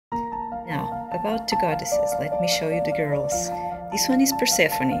Now, about the goddesses, let me show you the girls. This one is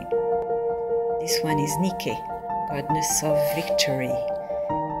Persephone. This one is Nike, goddess of victory.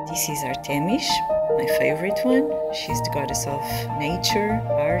 This is Artemis, my favorite one. She's the goddess of nature,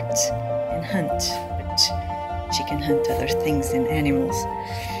 art, and hunt, but she can hunt other things than animals.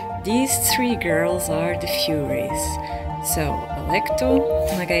 These three girls are the Furies. So, Alecto,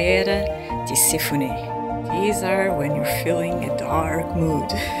 Magaera, Tisiphone. These are when you're feeling a dark mood.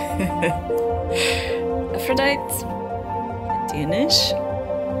 Aphrodite, Athena,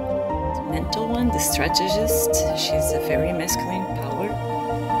 the mental one, the strategist. She's a very masculine power.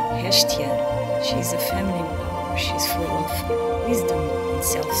 Hestia, she's a feminine power. She's full of wisdom and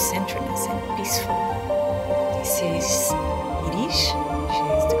self-centeredness and peaceful. This is Iris, she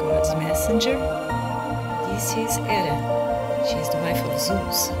is the god's messenger. This is Hera, she is the wife of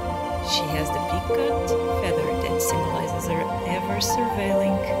Zeus. She has the peacock feather that symbolizes her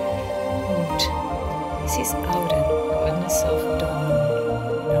ever-surveilling mood. This is Auran, goddess of dawn.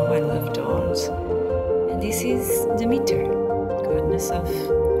 You know I love dawns. And this is Demeter, goddess of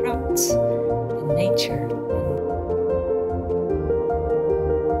crops and nature.